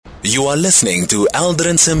You are listening to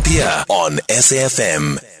Aldrin Sampear on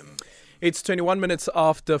SAFM. It's 21 minutes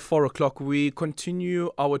after 4 o'clock. We continue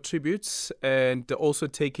our tributes and also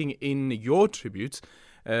taking in your tributes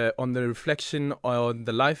on the reflection on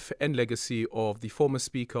the life and legacy of the former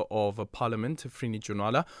Speaker of Parliament, Frene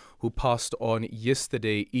Ginwala, who passed on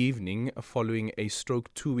yesterday evening following a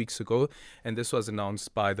stroke 2 weeks ago. And this was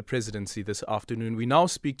announced by the presidency this afternoon. We now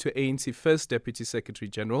speak to ANC First Deputy Secretary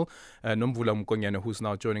General, Nomvula Mokonyane, who's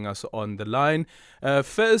now joining us on the line.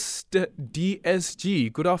 First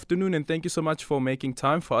DSG, good afternoon and thank you so much for making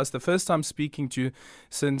time for us. The first time speaking to you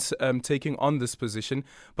since taking on this position,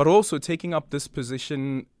 but also taking up this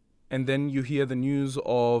position and then you hear the news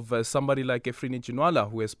of somebody like Frene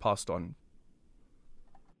Ginwala who has passed on.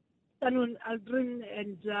 Good afternoon, Aldrin,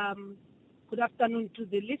 and good afternoon to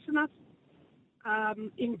the listeners.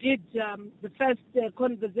 Indeed, the first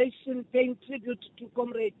conversation paying tribute to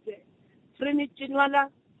Comrade Frene Ginwala,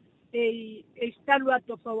 a stalwart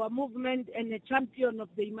of our movement and a champion of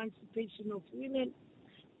the emancipation of women,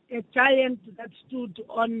 a giant that stood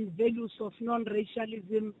on values of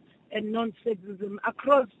non-racialism and non-sexism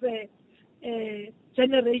across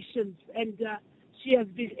generations, and she has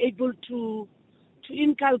been able to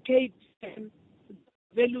inculcate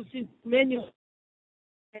values in many,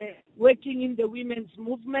 working in the women's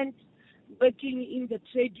movement, working in the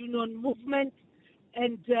trade union movement,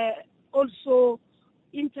 and also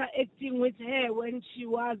interacting with her when she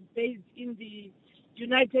was based in the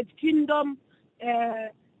United Kingdom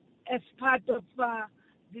as part of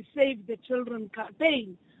the Save the Children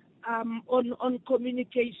campaign. On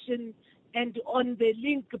communication and on the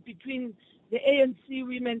link between the ANC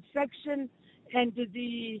Women's Section and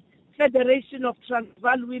the Federation of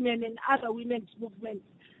Transvaal Women and other women's movements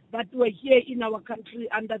that were here in our country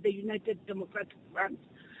under the United Democratic Front.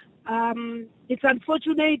 It's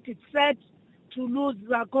unfortunate, it's sad to lose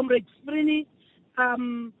Comrade Frene.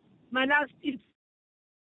 My last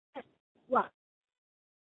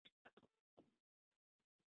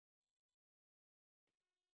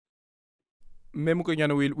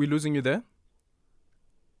Mokonyane, we're losing you there.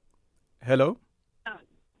 Hello?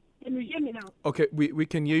 Can you hear me now? Okay, we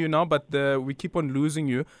can hear you now, but we keep on losing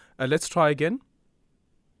you. Let's try again.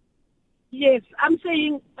 Yes, I'm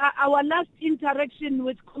saying our last interaction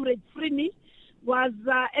with Comrade Frene was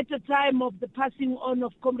at the time of the passing on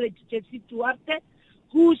of Comrade Jesse Duarte,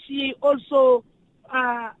 who she also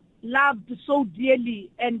loved so dearly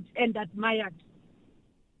and admired.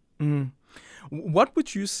 Mm. What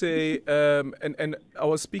would you say, and I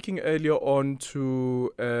was speaking earlier on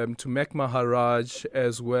to Mac Maharaj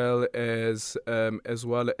as well as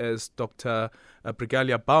Dr.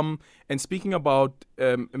 Brigalia Bam, and speaking about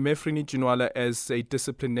Frene Ginwala as a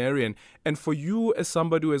disciplinarian, and for you as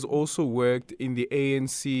somebody who has also worked in the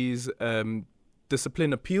ANC's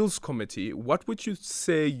Discipline Appeals Committee, what would you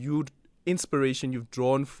say inspiration you've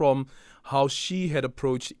drawn from how she had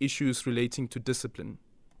approached issues relating to discipline?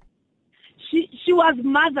 She was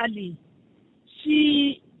motherly.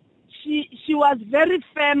 She was very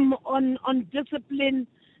firm on discipline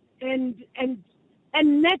and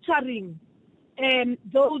nurturing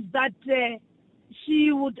those that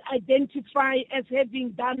she would identify as having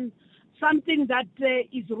done something that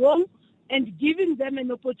is wrong, and giving them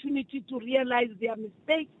an opportunity to realize their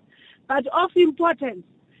mistakes. But of importance,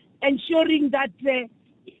 ensuring that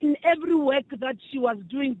in every work that she was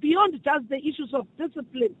doing, beyond just the issues of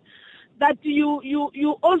discipline, that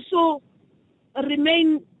you also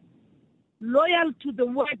remain loyal to the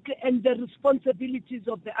work and the responsibilities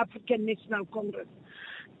of the African National Congress.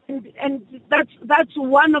 And that's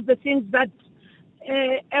one of the things that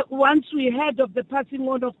once we heard of the passing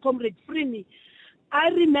on of Comrade Frene, I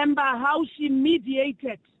remember how she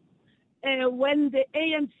mediated when the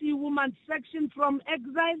ANC Women's Section from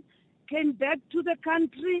exile came back to the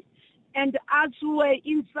country, and us who were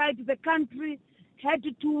inside the country had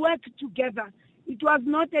to work together. It was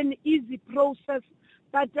not an easy process,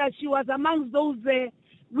 but she was amongst those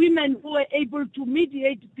women who were able to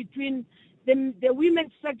mediate between the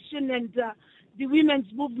women's section and the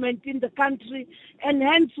women's movement in the country. And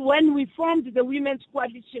hence, when we formed the Women's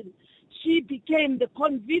Coalition, she became the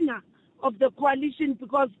convener of the coalition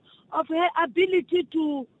because of her ability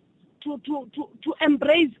to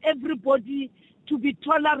embrace everybody, to be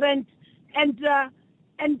tolerant, and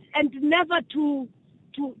never to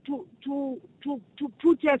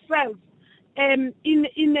put herself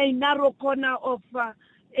in a narrow corner of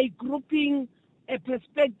a grouping, a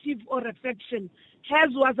perspective, or a faction.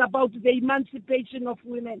 Hers was about the emancipation of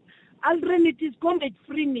women. Aldrin, it is Comrade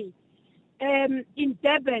Frene in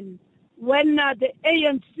Durban when the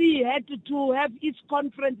ANC had to have its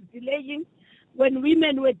conference delaying when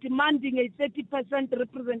women were demanding a 30%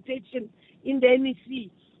 representation in the NEC,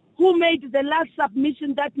 who made the last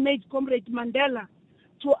submission that made Comrade Mandela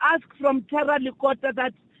to ask from Terra Likota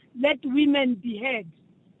that let women be heard.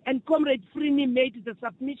 And Comrade Frene made the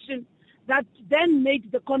submission that then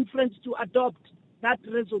made the conference to adopt that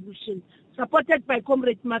resolution, supported by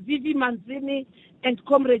Comrade Mavivi Manzini and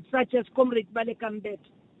comrades such as Comrade Balekambet.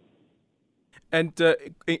 And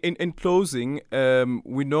in closing,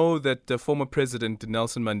 we know that the former President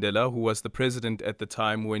Nelson Mandela, who was the president at the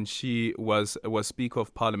time when she was Speaker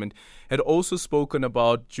of Parliament, had also spoken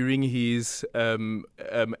about during his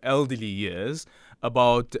elderly years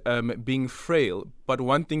about being frail. But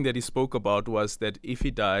one thing that he spoke about was that if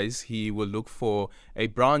he dies, he will look for a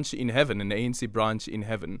branch in heaven, an ANC branch in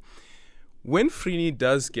heaven. When Frene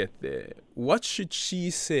does get there, what should she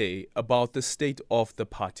say about the state of the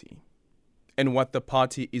party and what the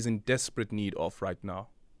party is in desperate need of right now?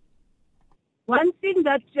 One thing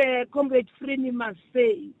that Comrade Frene must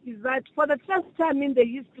say is that for the first time in the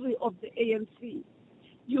history of the ANC,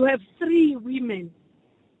 you have three women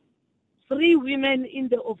in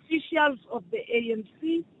the officials of the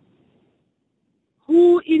ANC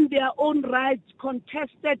who in their own right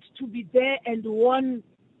contested to be there and won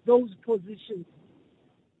those positions.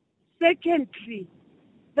 Secondly,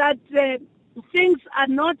 that things are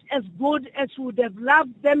not as good as we would have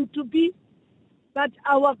loved them to be, that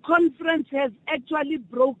our conference has actually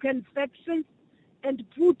broken sections and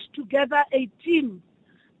put together a team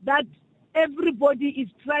that everybody is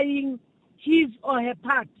trying his or her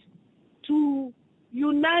part to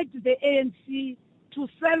unite the ANC, to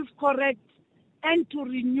self-correct, and to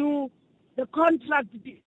renew the contract with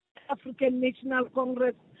the African National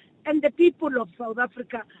Congress and the people of South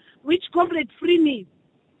Africa, which Comrade Frene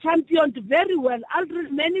championed very well. Although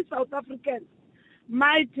many South Africans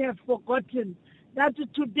might have forgotten that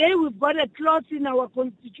today we've got a clause in our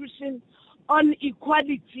constitution on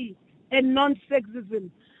equality and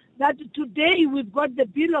non-sexism, that today we've got the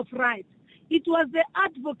Bill of Rights. It was the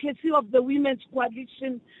advocacy of the Women's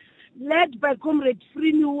Coalition led by Comrade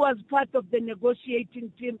Frene, who was part of the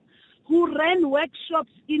negotiating team, who ran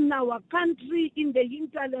workshops in our country, in the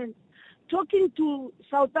hinterlands, talking to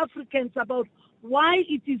South Africans about why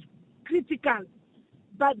it is critical,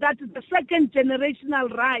 but that the second generational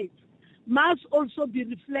rights must also be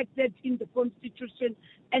reflected in the Constitution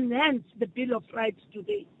and hence the Bill of Rights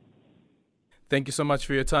today. Thank you so much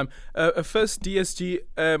for your time. First, DSG,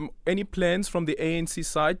 any plans from the ANC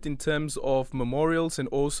side in terms of memorials and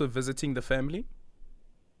also visiting the family?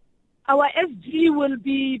 Our SG will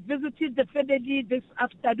be visiting the family this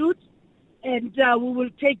afternoon, and we will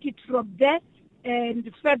take it from there, and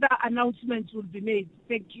further announcements will be made.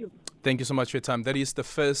 Thank you. Thank you so much for your time. That is the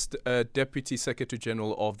first Deputy Secretary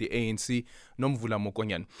General of the ANC, Nomvula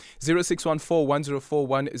Mokonyane.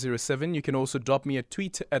 0614-104-107. You can also drop me a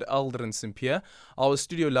tweet at Aldrin Simpier. Our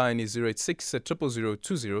studio line is 086 000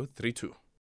 2032.